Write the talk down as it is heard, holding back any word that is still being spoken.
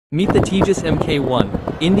Meet the Tejas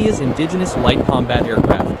Mk-1, India's indigenous light combat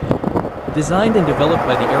aircraft. Designed and developed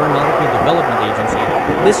by the Aeronautical Development Agency,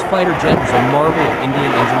 this fighter jet is a marvel of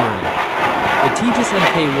Indian engineering. The Tejas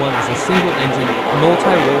Mk-1 is a single-engine,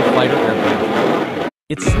 multi-role fighter aircraft.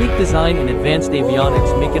 Its sleek design and advanced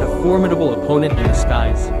avionics make it a formidable opponent in the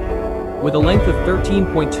skies. With a length of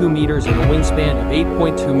 13.2 meters and a wingspan of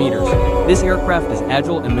 8.2 meters, this aircraft is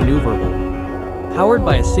agile and maneuverable. Powered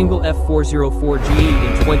by a single F404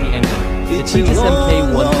 G8-20 engine, the Tejas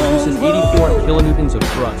Mk-1 produces 84 kilonewtons of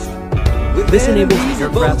thrust. This enables the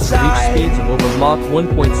aircraft to reach speeds of over Mach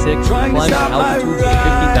 1.6 and climb to altitudes of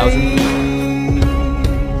 50,000 feet.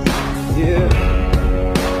 Yeah,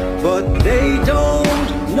 but they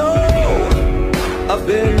don't know I've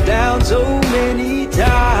been down so many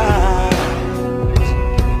times,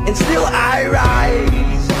 and still I rise.